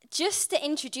just to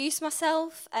introduce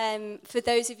myself, for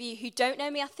those of you who don't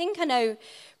know me, I think I know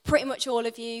pretty much all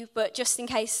of you, but just in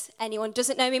case anyone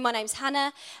doesn't know me, my name's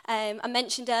Hannah. I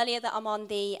mentioned earlier that I'm on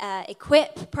the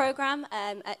Equip program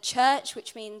at church,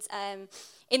 which means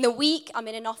in the week I'm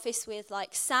in an office with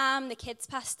like Sam, the kids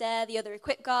pastor, the other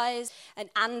Equip guys,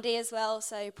 and Andy as well,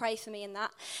 so pray for me in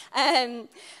that.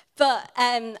 But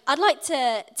I'd like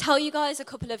to tell you guys a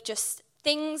couple of just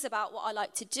things about what I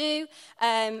like to do,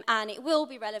 and it will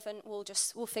be relevant.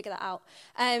 We'll figure that out.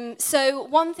 So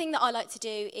one thing that I like to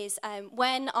do is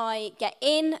when I get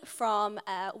in from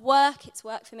work, it's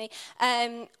work for me.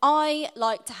 I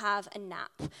like to have a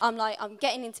nap. I'm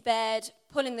getting into bed,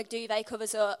 pulling the duvet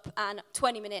covers up, and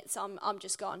 20 minutes I'm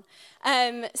just gone.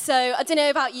 So I don't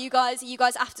know about you guys. Are you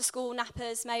guys after school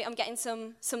nappers? Maybe I'm getting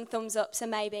some thumbs up. So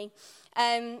maybe.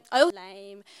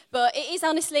 Lame, but it is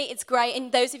honestly, it's great,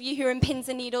 and those of you who are in Pins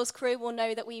and Needles crew will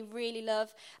know that we really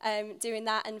love doing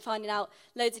that and finding out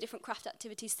loads of different craft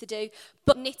activities to do.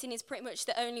 But knitting is pretty much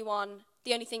the only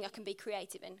thing I can be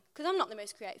creative in, because I'm not the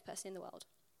most creative person in the world.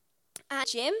 And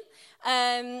gym,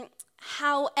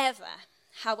 however,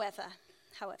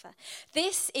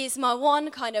 this is my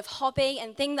one kind of hobby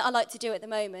and thing that I like to do at the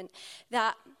moment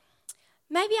that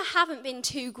maybe I haven't been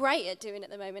too great at doing at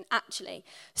the moment, actually.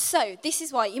 So this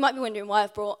is why, you might be wondering why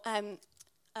I've brought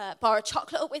bar of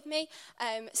chocolate up with me.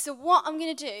 So what I'm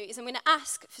going to do is I'm going to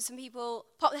ask for some people,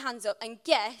 pop their hands up and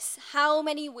guess how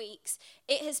many weeks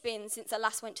it has been since I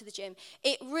last went to the gym.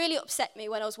 It really upset me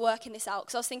when I was working this out,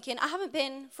 because I was thinking, I haven't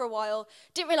been for a while,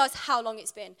 didn't realise how long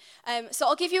it's been. So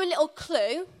I'll give you a little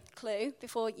clue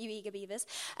before you eager beavers.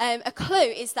 A clue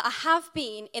is that I have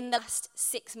been in the last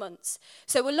 6 months.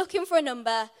 So we're looking for a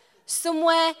number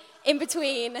somewhere in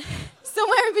between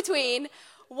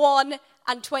 1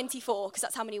 and 24, because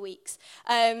that's how many weeks.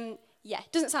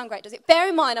 Doesn't sound great, does it? Bear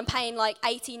in mind, I'm paying like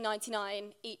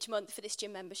 $18.99 each month for this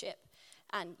gym membership.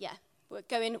 And we're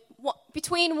going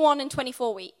between 1 and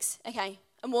 24 weeks. Okay,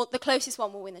 and the closest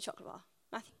one will win the chocolate bar.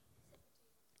 Matthew?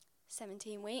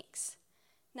 17 weeks.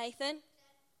 Nathan?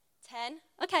 10.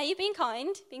 Okay, you're being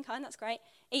kind. That's great.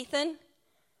 Ethan?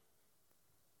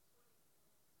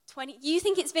 20. You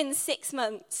think it's been 6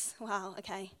 months? Wow,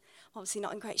 okay. Obviously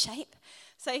not in great shape.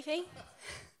 Sophie?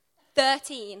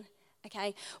 13.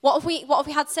 Okay. What have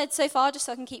we had said so far, just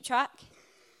so I can keep track?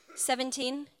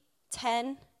 17,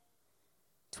 10,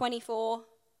 24,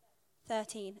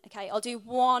 13. Okay, I'll do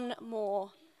one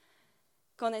more.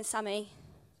 Go on then, Sammy.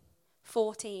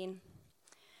 14.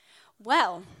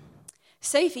 Well,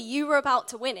 Sophie, you were about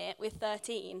to win it with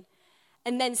 13.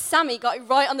 And then Sammy got it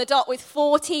right on the dot with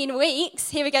 14 weeks.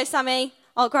 Here we go, Sammy.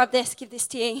 I'll grab this, give this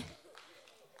to you.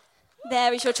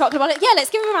 There is your chocolate bar. Yeah, let's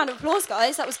give him a round of applause,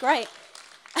 guys. That was great.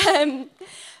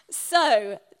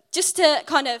 So, just to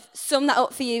kind of sum that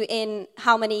up for you in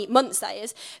how many months that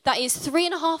is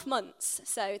 3.5 months.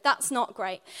 So that's not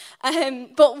great.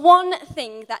 But one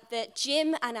thing that the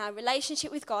gym and our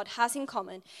relationship with God has in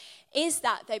common is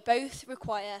that they both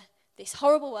require this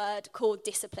horrible word called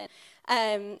discipline.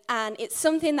 And it's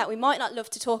something that we might not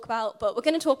love to talk about, but we're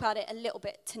going to talk about it a little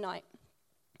bit tonight.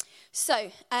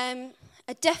 So,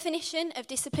 a definition of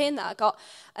discipline that I got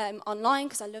online,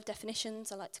 because I love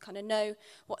definitions, I like to kind of know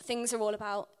what things are all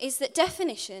about, is that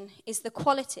definition is the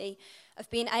quality of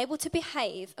being able to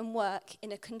behave and work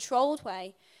in a controlled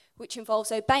way which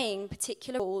involves obeying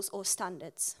particular rules or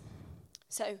standards.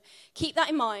 So keep that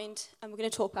in mind, and we're going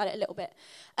to talk about it a little bit.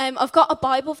 I've got a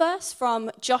Bible verse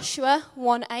from Joshua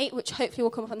 1:8, which hopefully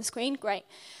will come up on the screen. Great.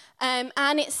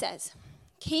 And it says,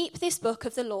 "Keep this book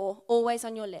of the law always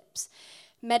on your lips.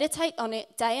 Meditate on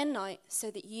it day and night,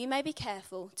 so that you may be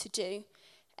careful to do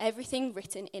everything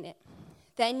written in it.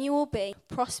 Then you will be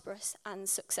prosperous and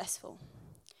successful."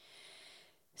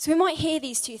 So we might hear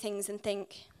these two things and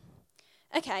think,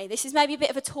 okay, this is maybe a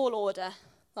bit of a tall order.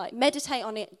 Like, meditate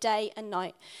on it day and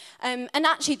night. And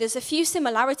actually, there's a few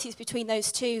similarities between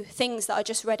those two things that I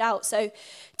just read out. So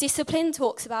discipline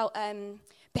talks about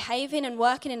behaving and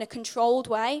working in a controlled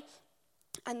way.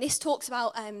 And this talks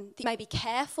about you may be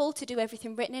careful to do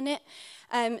everything written in it.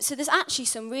 So there's actually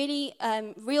some really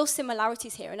real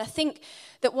similarities here. And I think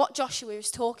that what Joshua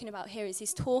is talking about here is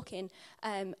he's talking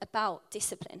about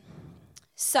discipline.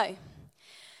 So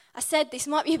I said this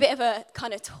might be a bit of a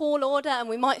kind of tall order, and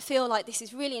we might feel like this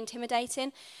is really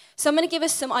intimidating. So I'm going to give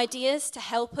us some ideas to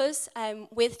help us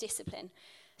with discipline.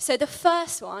 So the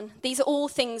first one, these are all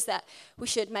things that we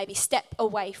should maybe step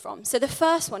away from. So the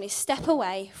first one is step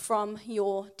away from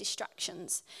your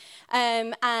distractions.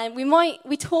 And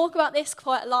we talk about this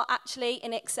quite a lot actually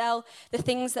in Excel, the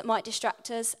things that might distract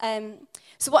us.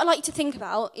 So what I like you to think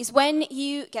about is when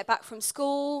you get back from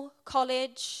school,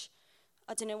 college,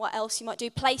 I don't know what else you might do,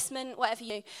 placement, whatever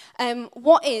you do.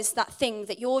 What is that thing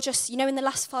that you're just, in the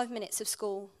last 5 minutes of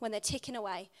school, when they're ticking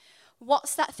away,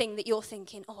 what's that thing that you're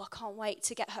thinking, I can't wait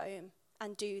to get home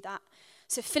and do that?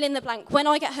 So fill in the blank. When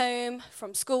I get home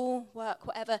from school, work,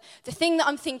 whatever, the thing that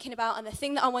I'm thinking about and the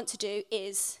thing that I want to do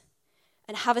is,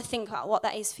 and have a think about what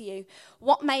that is for you.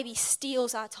 What maybe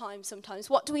steals our time sometimes?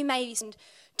 What do we maybe spend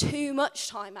too much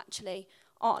time actually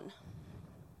on?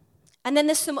 And then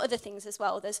there's some other things as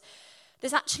well.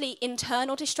 There's actually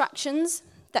internal distractions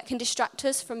that can distract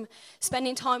us from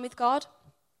spending time with God.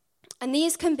 And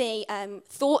these can be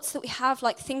thoughts that we have,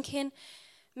 like thinking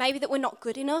maybe that we're not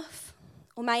good enough,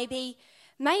 or maybe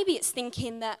it's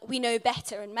thinking that we know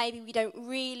better and maybe we don't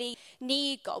really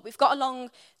need God. We've got along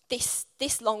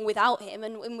this long without him,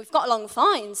 and we've got along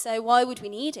fine, so why would we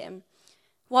need him?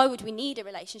 Why would we need a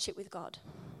relationship with God?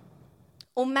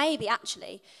 Or maybe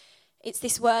actually it's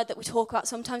this word that we talk about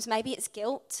sometimes, maybe it's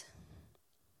guilt.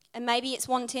 And maybe it's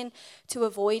wanting to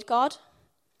avoid God,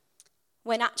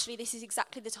 when actually this is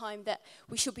exactly the time that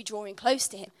we should be drawing close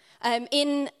to him.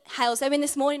 In Halesowen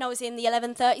this morning, I was in the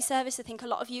 11:30 service. I think a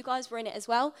lot of you guys were in it as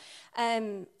well.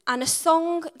 And a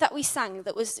song that we sang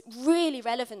that was really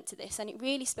relevant to this, and it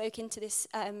really spoke into this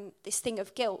thing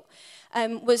of guilt,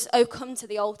 was "Oh, Come to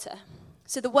the Altar."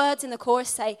 So the words in the chorus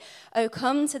say, "Oh,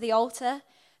 come to the altar,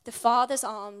 the Father's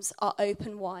arms are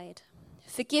open wide.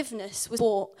 Forgiveness was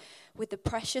bought with the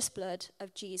precious blood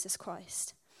of Jesus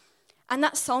Christ." And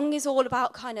that song is all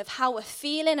about kind of how we're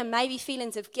feeling, and maybe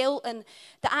feelings of guilt, and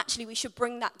that actually we should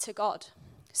bring that to God.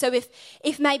 So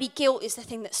if maybe guilt is the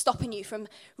thing that's stopping you from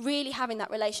really having that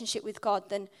relationship with God,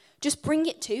 then just bring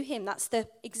it to him. That's the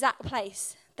exact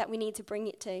place that we need to bring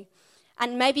it to.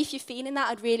 And maybe if you're feeling that,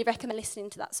 I'd really recommend listening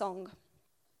to that song.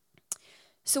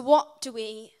 So what do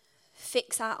we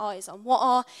fix our eyes on? What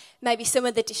are maybe some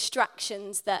of the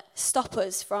distractions that stop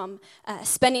us from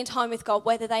spending time with God,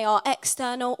 whether they are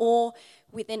external or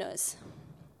within us?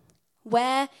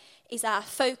 Where is our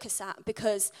focus at?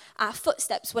 Because our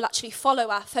footsteps will actually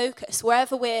follow our focus.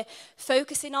 Wherever we're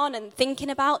focusing on and thinking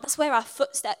about, that's where our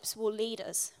footsteps will lead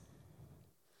us.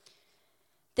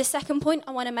 The second point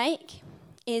I want to make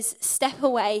is step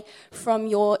away from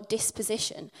your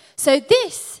disposition. So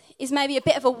this is maybe a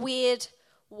bit of a weird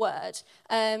word.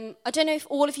 I don't know if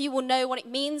all of you will know what it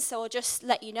means, so I'll just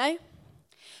let you know.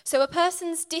 So a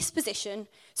person's disposition,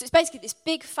 so it's basically this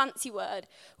big fancy word,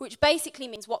 which basically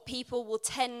means what people will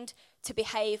tend to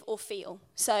behave or feel.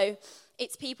 So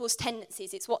it's people's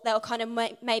tendencies, it's what they'll kind of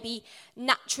maybe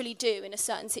naturally do in a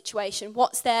certain situation.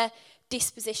 What's their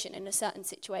disposition in a certain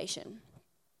situation?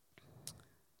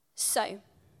 So,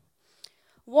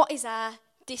 what is our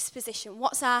disposition?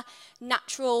 What's our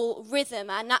natural rhythm,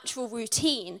 our natural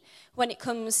routine when it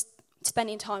comes to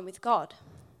spending time with God?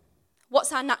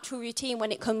 What's our natural routine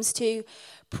when it comes to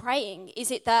praying?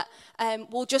 Is it that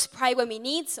we'll just pray when we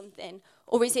need something?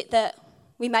 Or is it that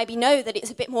we maybe know that it's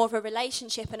a bit more of a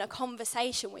relationship and a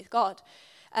conversation with God?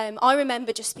 I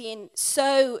remember just being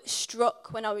so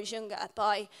struck when I was younger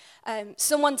by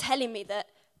someone telling me that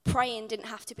praying didn't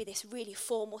have to be this really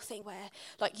formal thing where,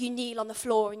 like, you kneel on the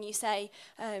floor and you say,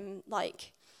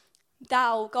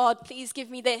 "Thou, God, please give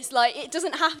me this." Like, it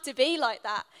doesn't have to be like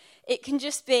that. It can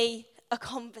just be a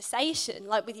conversation,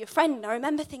 like with your friend. And I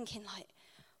remember thinking, like,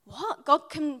 what? God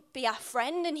can be our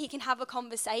friend and he can have a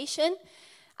conversation?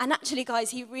 And actually, guys,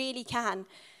 he really can.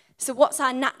 So what's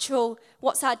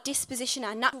our disposition,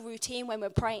 our natural routine when we're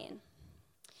praying?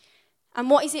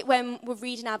 And what is it when we're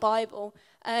reading our Bible?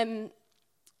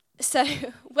 So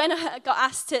when I got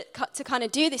asked to kind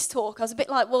of do this talk, I was a bit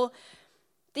like, well,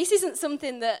 this isn't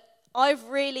something that I've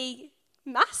really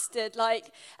mastered.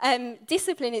 Like,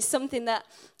 discipline is something that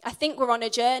I think we're on a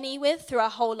journey with through our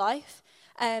whole life.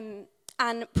 And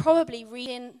probably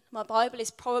reading my Bible is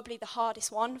probably the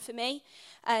hardest one for me,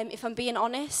 if I'm being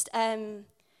honest. And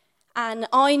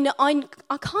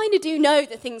I kind of do know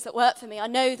the things that work for me. I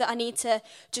know that I need to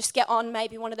just get on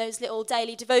maybe one of those little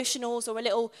daily devotionals or a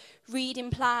little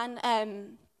reading plan,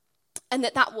 and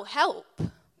that will help.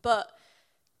 But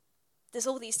there's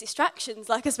all these distractions,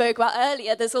 like I spoke about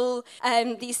earlier. There's all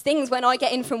these things when I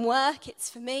get in from work. It's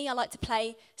for me, I like to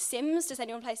play Sims. Does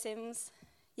anyone play Sims?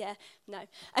 Yeah? No.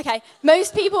 Okay.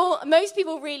 Most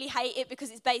people really hate it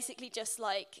because it's basically just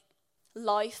like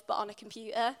life but on a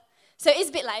computer. So it is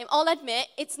a bit lame, I'll admit,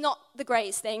 it's not the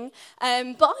greatest thing,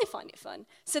 but I find it fun.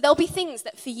 So there'll be things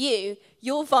that for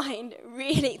you'll find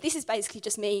really, this is basically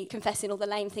just me confessing all the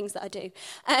lame things that I do.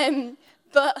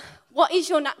 But what is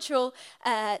your natural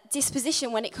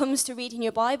disposition when it comes to reading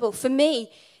your Bible? For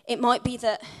me, it might be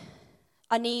that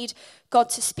I need God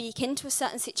to speak into a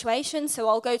certain situation, so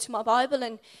I'll go to my Bible,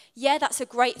 and yeah, that's a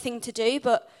great thing to do,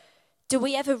 but do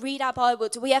we ever read our Bible?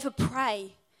 Do we ever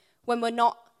pray when we're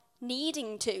not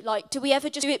needing to? Like, do we ever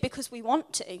just do it because we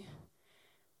want to?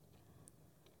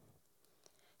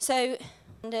 So,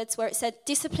 standards where it said,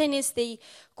 discipline is the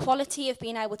quality of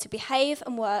being able to behave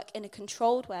and work in a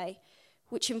controlled way,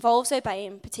 which involves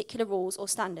obeying particular rules or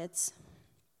standards.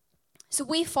 So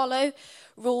we follow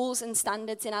rules and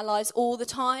standards in our lives all the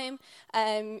time.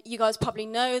 You guys probably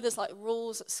know there's like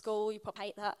rules at school. You probably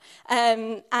hate that.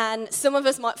 And some of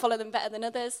us might follow them better than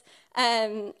others.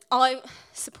 I,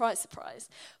 surprise,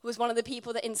 was one of the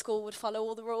people that in school would follow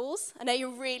all the rules. I know you're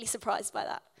really surprised by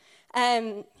that.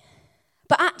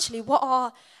 But actually, what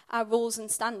are our rules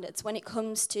and standards when it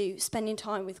comes to spending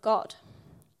time with God?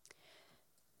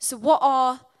 So what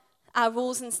are our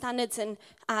rules and standards and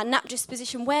our natural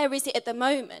disposition? Where is it at the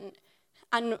moment?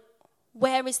 And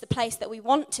where is the place that we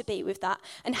want to be with that?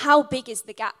 And how big is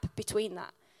the gap between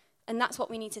that? And that's what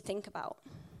we need to think about.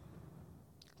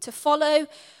 To follow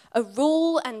a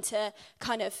rule and to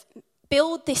kind of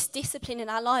build this discipline in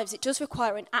our lives, it does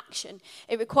require an action.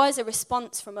 It requires a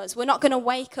response from us. We're not going to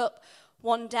wake up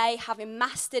one day having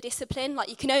mastered discipline. Like,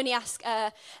 you can only ask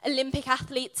Olympic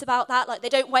athletes about that. Like, they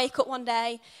don't wake up one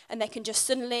day and they can just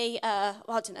suddenly, I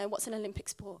don't know, what's an Olympic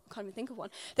sport? I can't even think of one.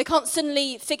 They can't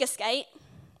suddenly figure skate.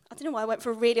 I don't know why I went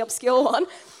for a really obscure one.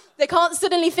 They can't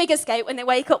suddenly figure skate when they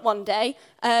wake up one day.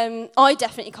 I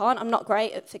definitely can't. I'm not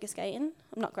great at figure skating.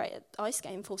 I'm not great at ice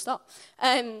skating, full stop.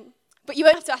 But you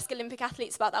won't have to ask Olympic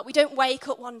athletes about that. We don't wake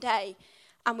up one day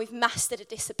and we've mastered a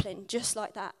discipline just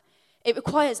like that. It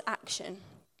requires action.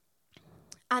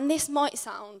 And this might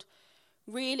sound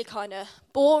really kind of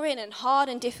boring and hard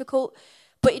and difficult,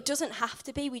 but it doesn't have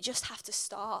to be. We just have to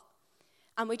start.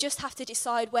 And we just have to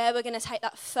decide where we're going to take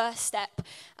that first step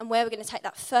and where we're going to take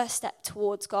that first step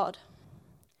towards God.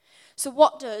 So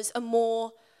what does a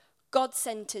more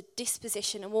God-centered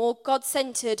disposition, a more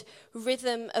God-centered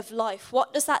rhythm of life,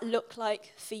 what does that look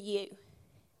like for you?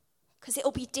 Because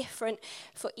it'll be different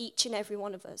for each and every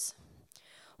one of us.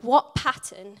 What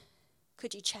pattern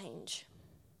could you change?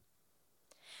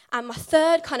 And my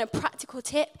third kind of practical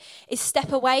tip is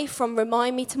step away from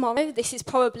remind me tomorrow. This is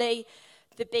probably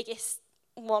the biggest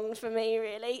one for me,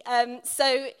 really.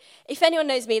 So if anyone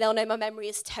knows me, they'll know my memory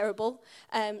is terrible.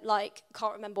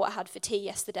 Can't remember what I had for tea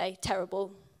yesterday.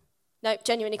 Terrible. No,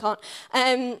 genuinely can't.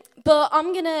 But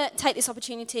I'm going to take this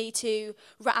opportunity to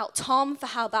rat out Tom for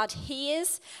how bad he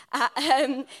is at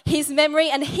his memory.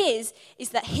 And his is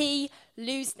that he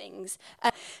loses things.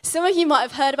 Some of you might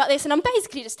have heard about this, and I'm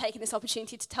basically just taking this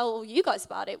opportunity to tell you guys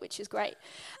about it, which is great.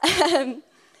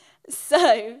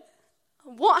 So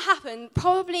what happened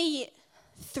probably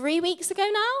 3 weeks ago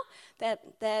now?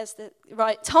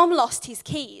 Tom lost his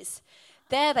keys.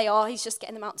 There they are, he's just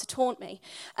getting them out to taunt me.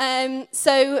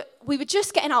 So we were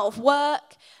just getting out of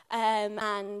work,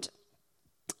 and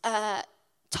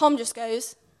Tom just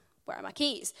goes, "Where are my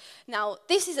keys?" Now,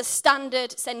 this is a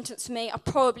standard sentence for me. I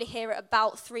probably hear it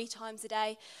about 3 times a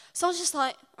day. So I was just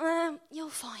like, you'll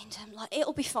find them, like,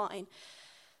 it'll be fine.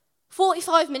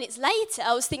 45 minutes later,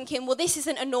 I was thinking, well, this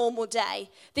isn't a normal day.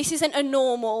 This isn't a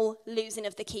normal losing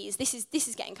of the keys. This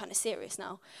is getting kind of serious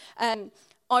now.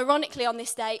 Ironically, on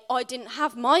this day, I didn't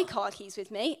have my car keys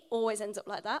with me. Always ends up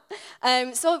like that.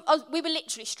 We were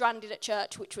literally stranded at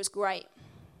church, which was great.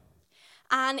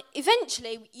 And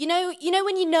eventually, you know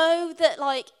when you know that,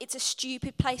 like, it's a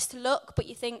stupid place to look, but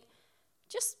you think,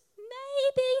 just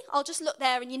maybe I'll just look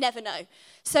there, and you never know.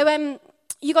 So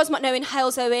you guys might know in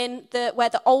Hales Owen where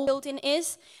the old building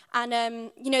is, and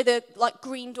the like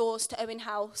green doors to Owen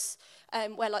House,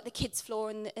 where like the kids' floor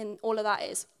and all of that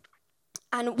is.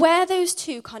 And where those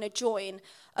two kind of join,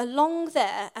 along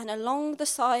there and along the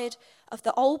side of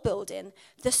the old building,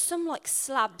 there's some like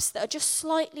slabs that are just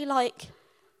slightly like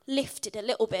lifted a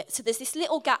little bit. So there's this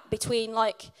little gap between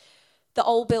like the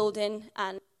old building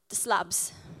and the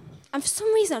slabs. And for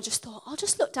some reason I just thought, I'll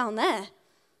just look down there.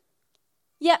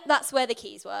 Yep, that's where the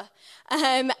keys were.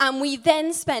 And we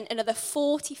then spent another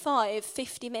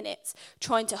 50 minutes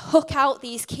trying to hook out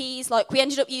these keys. Like, we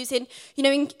ended up using,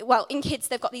 in kids,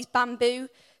 they've got these bamboo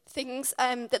things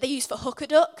that they use for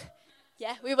hook-a-duck.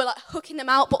 Yeah, we were, like, hooking them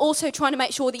out, but also trying to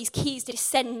make sure these keys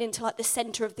descend into, like, the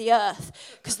centre of the earth,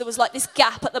 because there was, like, this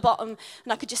gap at the bottom,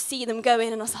 and I could just see them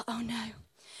going, and I was like, oh, no.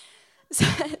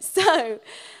 So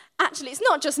actually, it's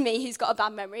not just me who's got a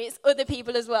bad memory, it's other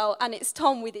people as well, and it's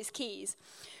Tom with his keys.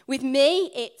 With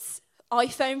me, it's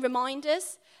iPhone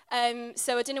reminders.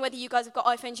 So I don't know whether you guys have got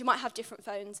iPhones, you might have different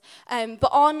phones. But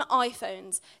on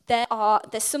iPhones,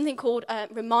 there's something called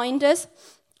reminders,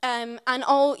 And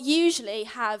I'll usually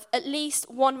have at least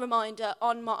one reminder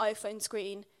on my iPhone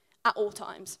screen at all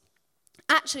times.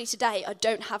 Actually, today I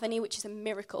don't have any, which is a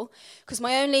miracle, because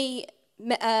my only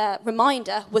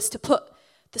reminder was to put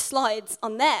the slides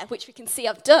on there, which we can see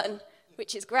I've done,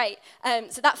 which is great.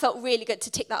 So that felt really good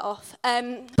to tick that off.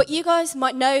 But you guys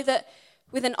might know that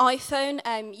with an iPhone,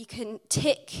 you can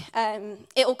tick,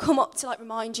 it'll come up to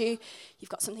remind you you've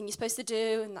got something you're supposed to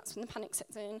do, and that's when the panic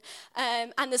sets in.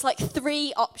 And there's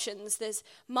 3 options. There's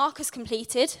mark as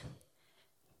completed,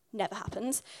 never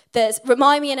happens. There's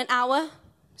remind me in an hour,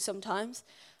 sometimes.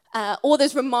 Or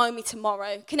there's remind me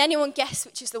tomorrow. Can anyone guess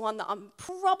which is the one that I'm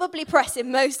probably pressing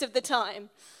most of the time?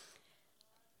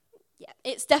 Yeah,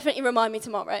 it's definitely remind me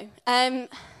tomorrow. But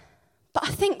I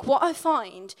think what I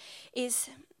find is,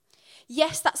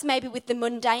 yes, that's maybe with the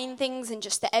mundane things and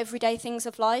just the everyday things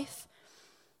of life.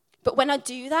 But when I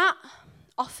do that,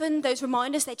 often those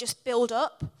reminders, they just build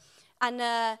up. And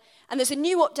there's a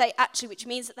new update, actually, which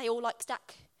means that they all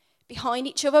stack behind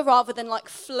each other rather than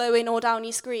flowing all down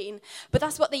your screen. But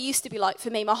that's what they used to be like for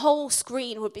me. My whole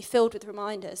screen would be filled with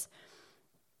reminders.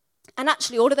 And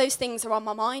actually, all of those things are on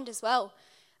my mind as well.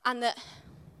 And that,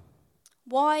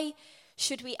 why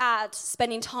should we add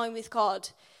spending time with God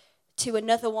to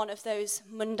another one of those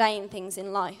mundane things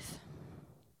in life?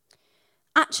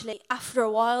 Actually, after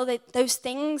a while, those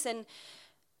things, and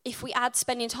if we add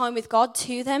spending time with God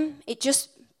to them, it just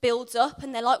builds up,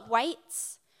 and they're like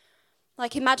weights.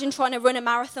 Imagine trying to run a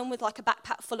marathon with a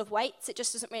backpack full of weights. It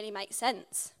just doesn't really make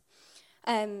sense.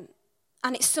 And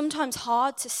it's sometimes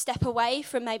hard to step away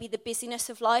from maybe the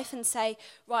busyness of life and say,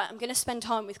 right, I'm going to spend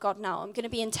time with God now. I'm going to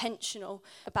be intentional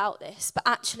about this. But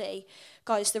actually,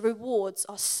 guys, the rewards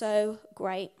are so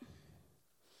great.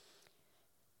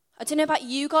 I don't know about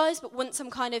you guys, but once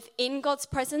I'm kind of in God's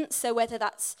presence, so whether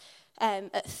that's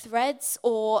at Threads,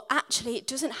 or actually it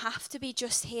doesn't have to be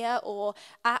just here or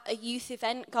at a youth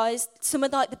event, guys. Some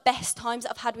of the best times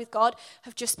that I've had with God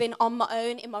have just been on my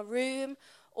own in my room,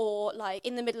 or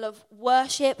in the middle of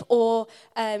worship, or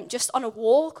just on a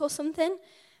walk or something.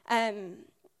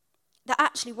 That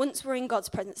actually, once we're in God's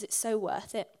presence, it's so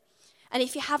worth it. And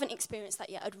if you haven't experienced that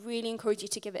yet, I'd really encourage you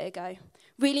to give it a go.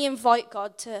 Really invite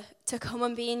God to come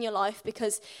and be in your life,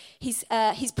 because he's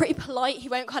pretty polite. He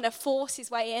won't kind of force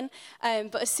his way in.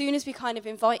 But as soon as we kind of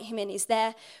invite him in, he's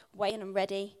there, waiting and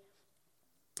ready.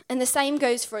 And the same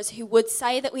goes for us who would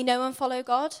say that we know and follow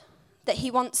God, that he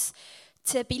wants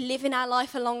to be living our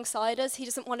life alongside us. He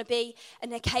doesn't want to be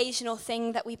an occasional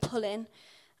thing that we pull in.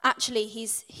 Actually,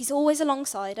 he's always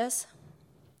alongside us,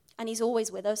 and he's always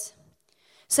with us.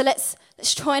 So let's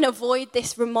try and avoid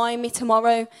this remind me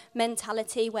tomorrow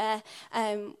mentality where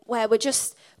we're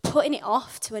just putting it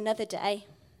off to another day.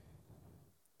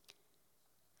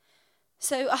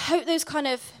 So I hope those kind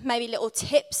of maybe little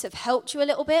tips have helped you a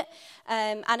little bit,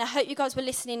 and I hope you guys were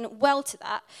listening well to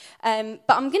that.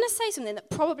 But I'm going to say something that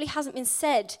probably hasn't been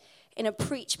said in a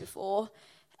preach before,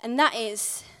 and that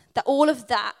is that all of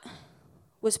that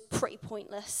was pretty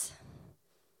pointless.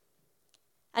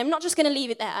 I'm not just going to leave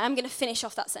it there. I'm going to finish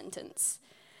off that sentence.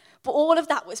 But all of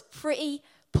that was pretty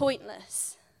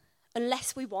pointless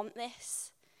unless we want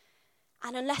this,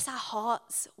 and unless our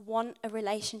hearts want a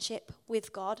relationship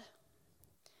with God.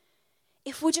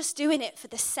 If we're just doing it for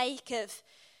the sake of,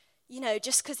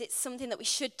 just because it's something that we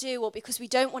should do, or because we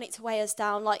don't want it to weigh us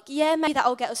down, maybe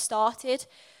that'll get us started,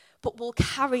 but we'll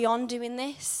carry on doing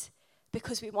this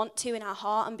because we want to in our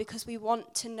heart, and because we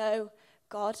want to know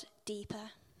God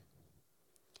deeper.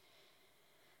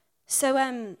 So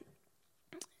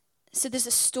there's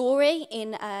a story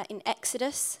in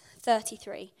Exodus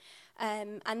 33,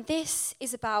 and this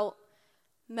is about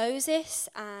Moses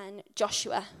and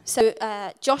Joshua. So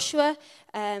Joshua,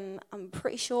 I'm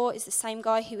pretty sure, is the same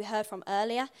guy who we heard from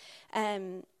earlier.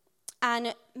 And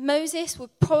Moses,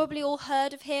 we've probably all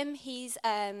heard of him. He's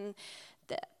the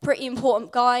pretty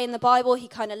important guy in the Bible. He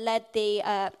kind of led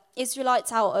the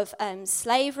Israelites out of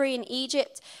slavery in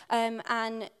Egypt.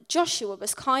 And Joshua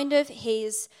was kind of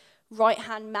his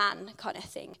right-hand man kind of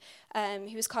thing.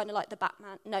 He was kind of like the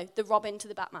Batman. No, the Robin to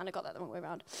the Batman. I got that the wrong way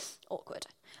around. Awkward.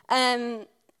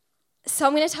 So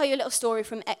I'm going to tell you a little story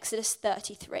from Exodus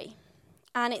 33.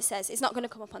 And it says, it's not going to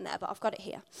come up on there, but I've got it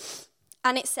here.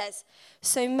 And it says,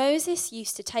 so Moses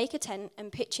used to take a tent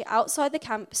and pitch it outside the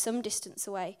camp some distance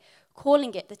away,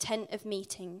 calling it the tent of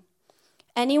meeting.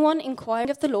 Anyone inquiring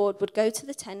of the Lord would go to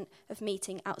the tent of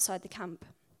meeting outside the camp.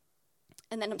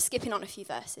 And then I'm skipping on a few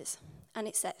verses. And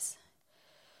it says,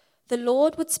 the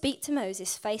Lord would speak to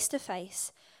Moses face to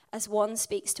face as one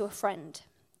speaks to a friend.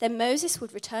 Then Moses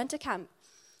would return to camp.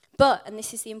 But, and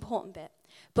this is the important bit,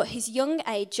 But his young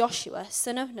aide, Joshua,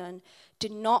 son of Nun,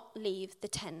 did not leave the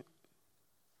tent.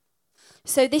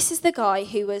 So this is the guy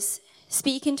who was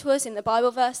speaking to us in the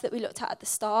Bible verse that we looked at the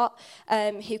start,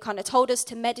 who kind of told us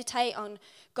to meditate on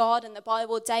God and the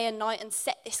Bible day and night and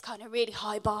set this kind of really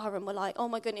high bar, and we're like, oh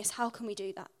my goodness, how can we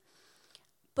do that?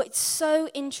 But it's so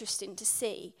interesting to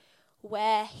see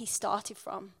where he started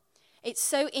from. It's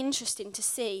so interesting to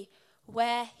see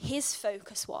where his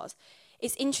focus was.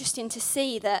 It's interesting to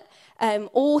see that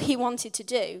all he wanted to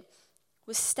do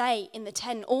was stay in the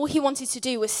tent. All he wanted to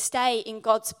do was stay in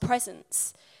God's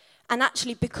presence. And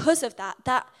actually, because of that,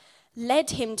 that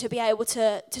led him to be able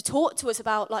to talk to us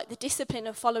about like the discipline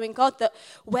of following God, that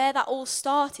where that all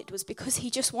started was because he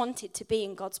just wanted to be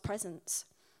in God's presence.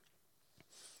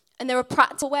 And there are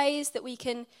practical ways that we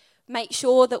can make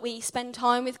sure that we spend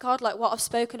time with God, like what I've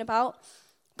spoken about.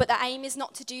 But the aim is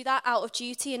not to do that out of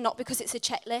duty and not because it's a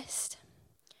checklist.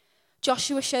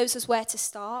 Joshua shows us where to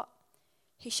start.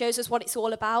 He shows us what it's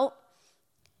all about.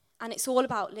 And it's all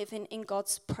about living in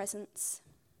God's presence.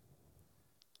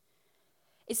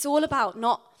 It's all about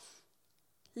not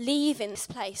leaving this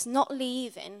place, not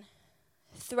leaving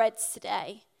Threads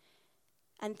today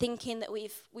and thinking that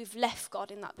we've left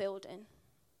God in that building.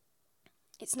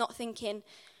 It's not thinking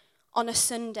on a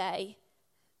Sunday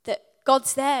that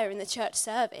God's there in the church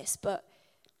service, but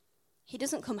he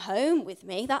doesn't come home with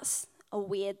me. That's a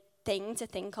weird thing to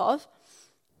think of.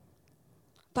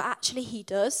 But actually he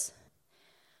does.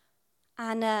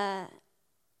 And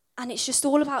it's just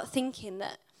all about thinking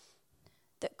that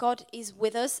God is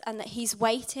with us and that he's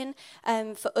waiting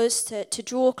for us to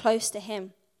draw close to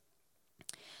him.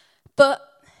 But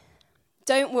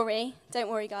don't worry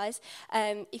guys,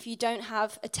 if you don't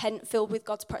have a tent filled with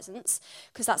God's presence,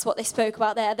 because that's what they spoke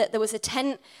about there, that there was a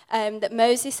tent that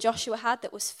Moses, Joshua had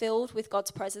that was filled with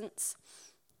God's presence.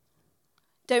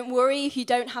 Don't worry if you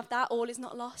don't have that, all is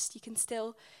not lost. You can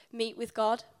still meet with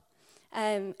God.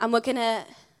 And we're gonna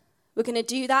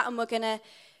do that, and we're gonna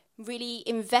really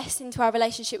invest into our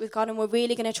relationship with God, and we're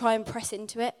really gonna try and press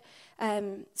into it.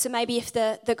 So maybe if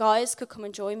the guys could come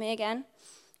and join me again.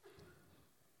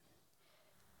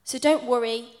 So don't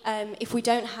worry if we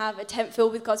don't have a tent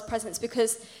filled with God's presence,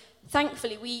 because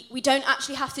thankfully we don't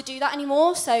actually have to do that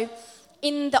anymore. So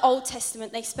in the Old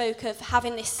Testament, they spoke of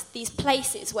having these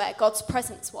places where God's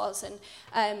presence was,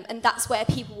 and that's where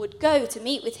people would go to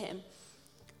meet with him.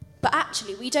 But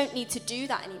actually, we don't need to do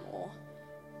that anymore,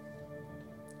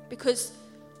 because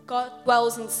God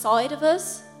dwells inside of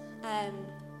us, and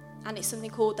it's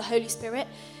something called the Holy Spirit,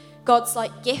 God's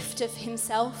like gift of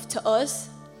himself to us,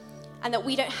 and that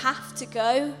we don't have to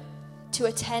go to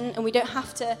a tent, and we don't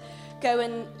have to go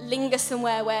and linger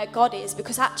somewhere where God is,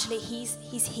 because actually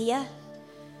he's here.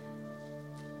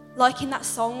 Like in that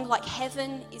song, like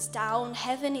heaven is down,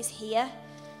 heaven is here.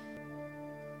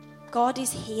 God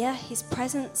is here, his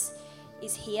presence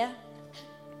is here.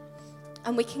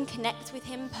 And we can connect with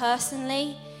him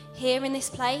personally here in this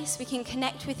place. We can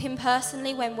connect with him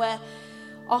personally when we're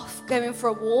off going for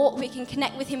a walk. We can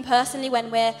connect with him personally when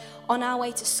we're on our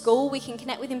way to school. We can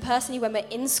connect with him personally when we're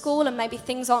in school and maybe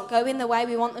things aren't going the way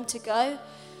we want them to go.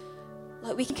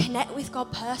 Like, we can connect with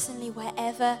God personally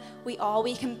wherever we are.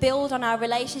 We can build on our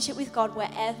relationship with God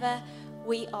wherever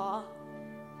we are.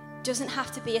 It doesn't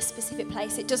have to be a specific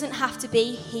place. It doesn't have to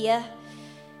be here.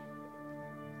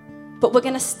 But we're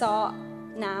going to start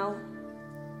now.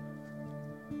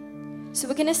 So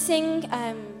we're going to sing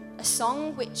a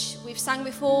song which we've sang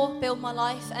before, Build My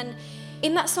Life. And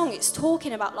in that song, it's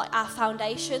talking about like our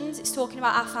foundations. It's talking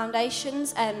about our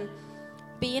foundations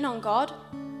being on God.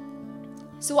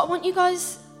 So what I want you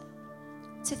guys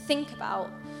to think about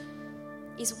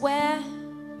is, where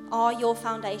are your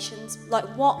foundations? Like,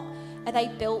 what are they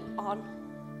built on?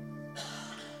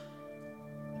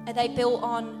 Are they built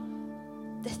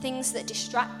on the things that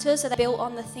distract us? Are they built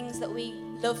on the things that we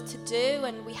love to do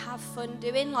and we have fun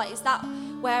doing? Like, is that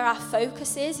where our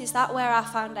focus is? Is that where our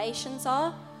foundations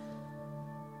are?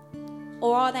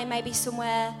 Or are they maybe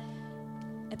somewhere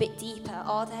a bit deeper?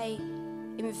 Are they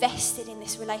invested in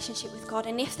this relationship with God?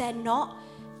 And if they're not,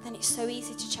 then it's so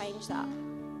easy to change that.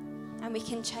 And we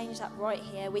can change that right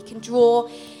here. We can draw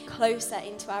closer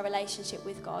into our relationship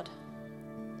with God.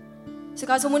 So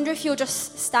guys, I wonder if you'll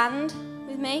just stand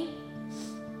with me.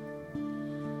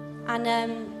 And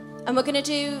we're gonna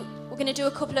do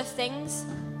a couple of things.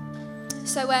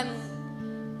 So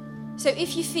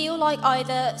if you feel like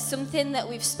either something that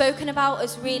we've spoken about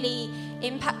has really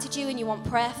impacted you and you want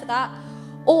prayer for that,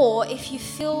 or if you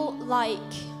feel like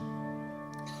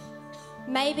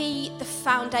maybe the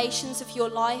foundations of your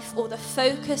life or the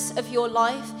focus of your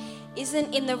life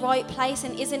isn't in the right place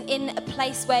and isn't in a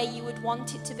place where you would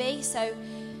want it to be. So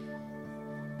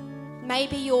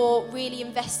maybe you're really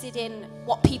invested in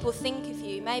what people think of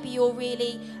you. Maybe you're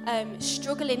really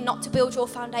struggling not to build your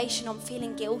foundation on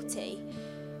feeling guilty.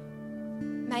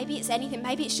 Maybe it's anything.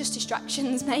 Maybe it's just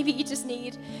distractions. Maybe you just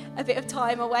need a bit of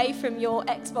time away from your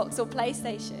Xbox or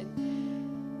PlayStation.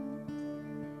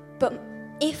 But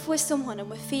if we're someone and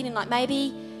we're feeling like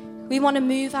maybe we want to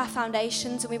move our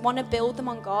foundations and we want to build them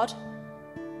on God,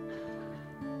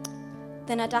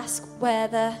 then I'd ask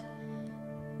whether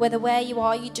where you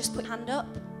are, you just put your hand up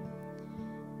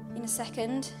in a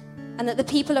second, and that the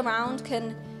people around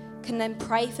can then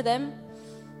pray for them.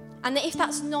 And that if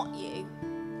that's not you,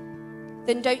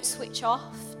 then don't switch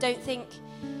off. Don't think,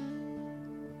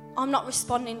 I'm not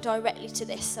responding directly to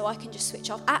this, so I can just switch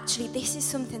off. Actually, this is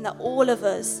something that all of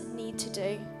us need to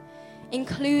do,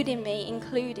 including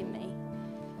me.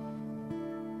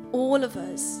 All of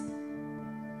us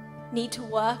need to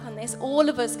work on this. All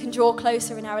of us can draw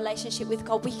closer in our relationship with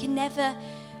God. We can never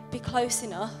be close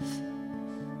enough.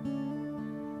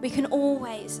 We can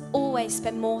always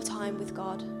spend more time with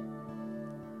God.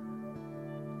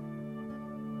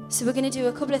 So we're going to do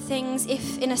a couple of things.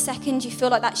 If in a second you feel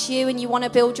like that's you and you want to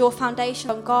build your foundation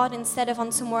on God instead of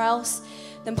on somewhere else,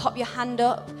 then pop your hand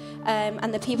up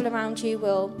and the people around you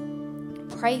will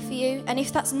pray for you. And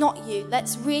if that's not you,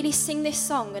 let's really sing this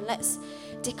song and let's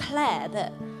declare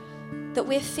that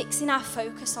we're fixing our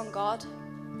focus on God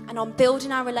and on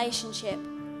building our relationship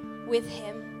with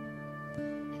Him.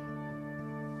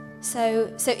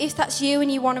 So if that's you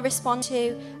and you want to respond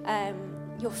to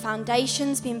your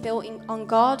foundations being built on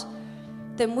God,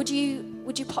 then would you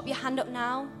pop your hand up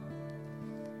now?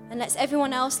 And let's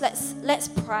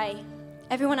pray.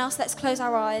 Everyone else, let's close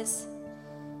our eyes.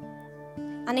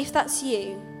 And if that's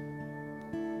you,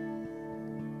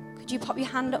 could you pop your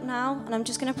hand up now? And I'm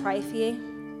just going to pray for you.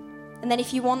 And then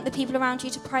if you want the people around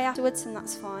you to pray afterwards, then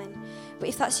that's fine. But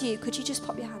if that's you, could you just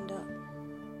pop your hand up?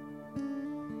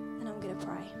 And I'm going to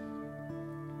pray.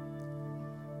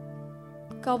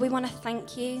 God, we want to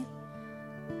thank you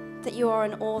that you are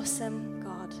an awesome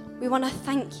God. We want to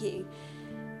thank you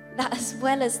that as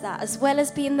well as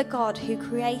being the God who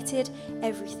created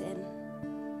everything,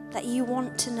 that you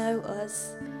want to know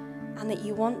us and that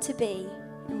you want to be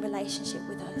in relationship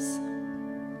with us.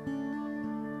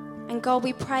 And God,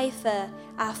 we pray for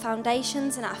our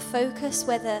foundations and our focus,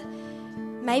 whether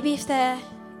maybe if they're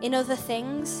in other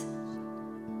things,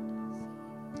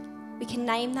 we can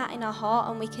name that in our heart,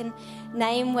 and we can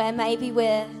name where maybe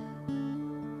we're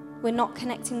not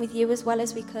connecting with you as well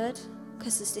as we could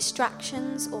because there's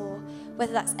distractions, or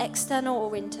whether that's external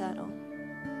or internal.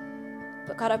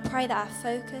 But God, I pray that our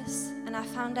focus and our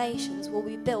foundations will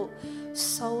be built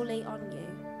solely on you.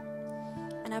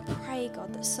 And I pray,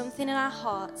 God, that something in our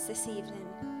hearts this evening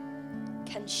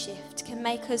can shift, can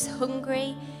make us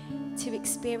hungry to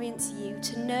experience you,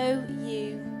 to know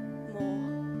you more.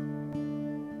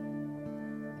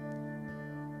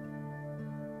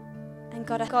 And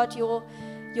God, you're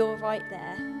right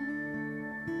there.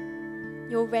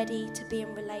 You're ready to be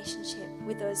in relationship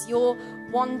with us. You're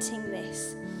wanting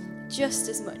this just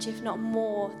as much, if not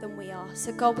more, than we are.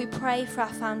 So God, we pray for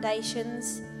our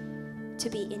foundations to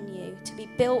be in you, to be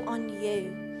built on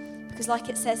you. Because like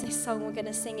it says in this song we're going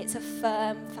to sing, it's a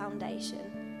firm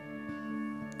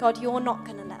foundation. God, you're not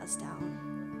going to let us down.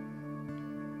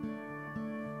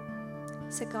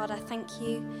 So God, I thank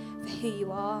you for who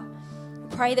you are.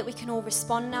 I pray that we can all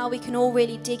respond now. We can all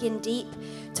really dig in deep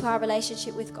to our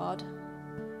relationship with God.